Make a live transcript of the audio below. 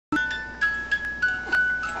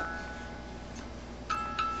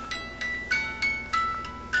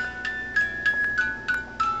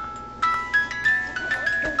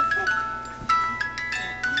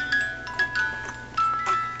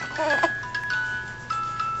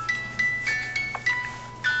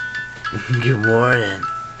Good morning.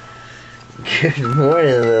 Good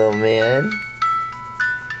morning, little man.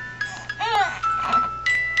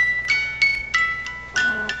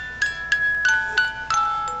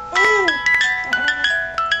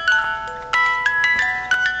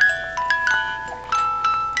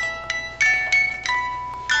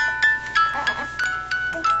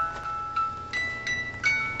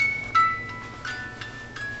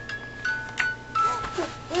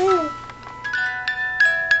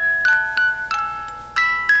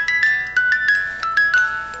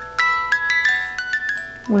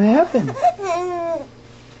 What happened?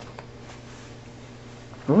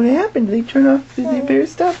 What happened? Did he turn off the bear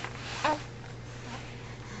stuff?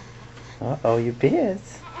 Uh-oh, you're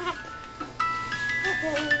pissed.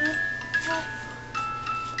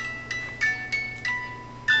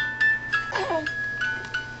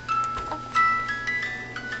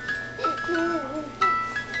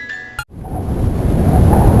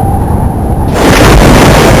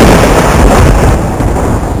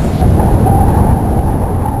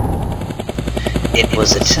 It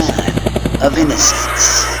was a time of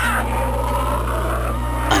innocence,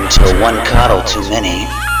 until one coddle too many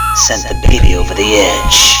sent the baby over the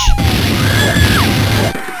edge.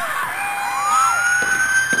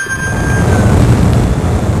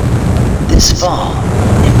 This fall,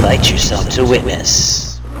 invite yourself to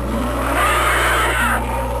witness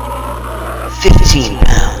 15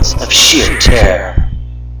 pounds of sheer terror.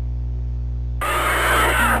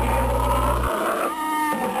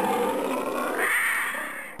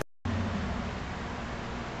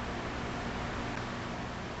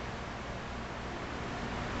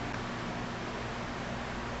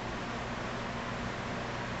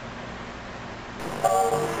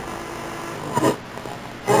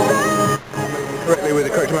 Correctly with the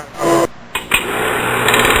correct amount.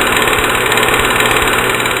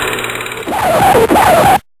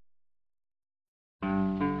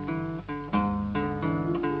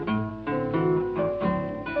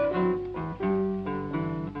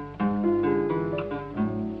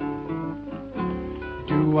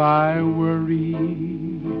 Do I worry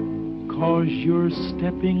 'cause you're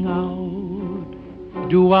stepping out?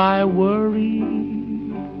 Do I worry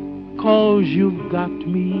 'cause you've got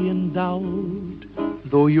me in doubt?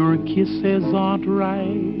 Though your kisses aren't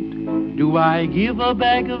right, do I give a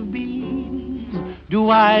bag of beans? Do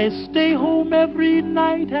I stay home every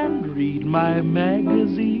night and read my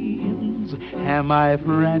magazines? Am I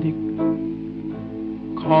frantic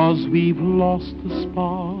 'cause we've lost the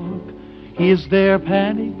spark? Is there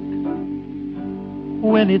panic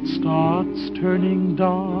when it starts turning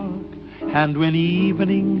dark? And when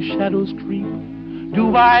evening shadows creep,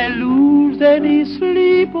 do I lose any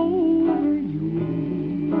sleep over you?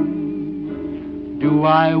 Do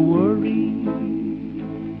I worry?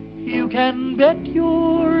 You can bet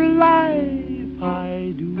your life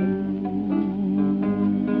I do.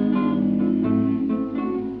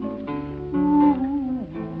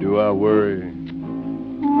 Do I worry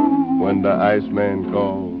when the Iceman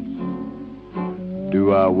calls?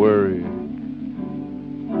 Do I worry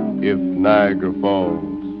if Niagara falls?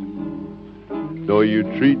 Though you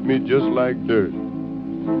treat me just like dirt,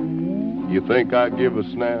 you think I give a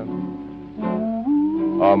snap?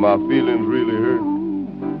 Are my feelings really hurt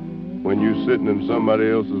when you're sitting in somebody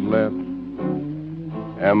else's lap?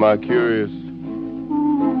 Am I curious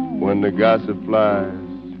when the gossip flies?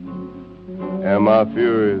 Am I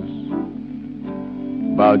furious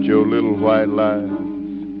about your little white lies?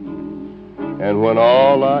 And when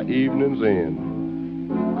all our evenings end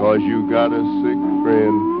 'cause you got a sick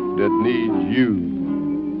friend that needs you,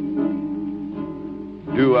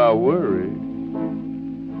 do I worry?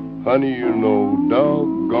 Honey, you know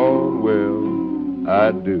doggone well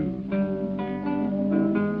I do.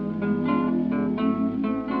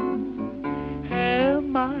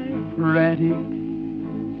 Am I frantic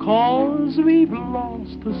 'cause we've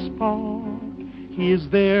lost the spark? Is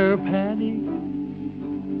there panic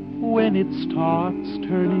when it starts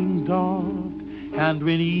turning dark? And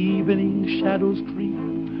when evening shadows creep,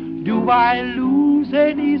 do I lose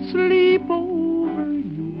any sleep over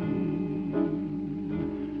you?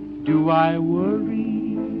 Do I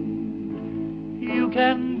worry? You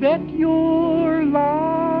can bet your life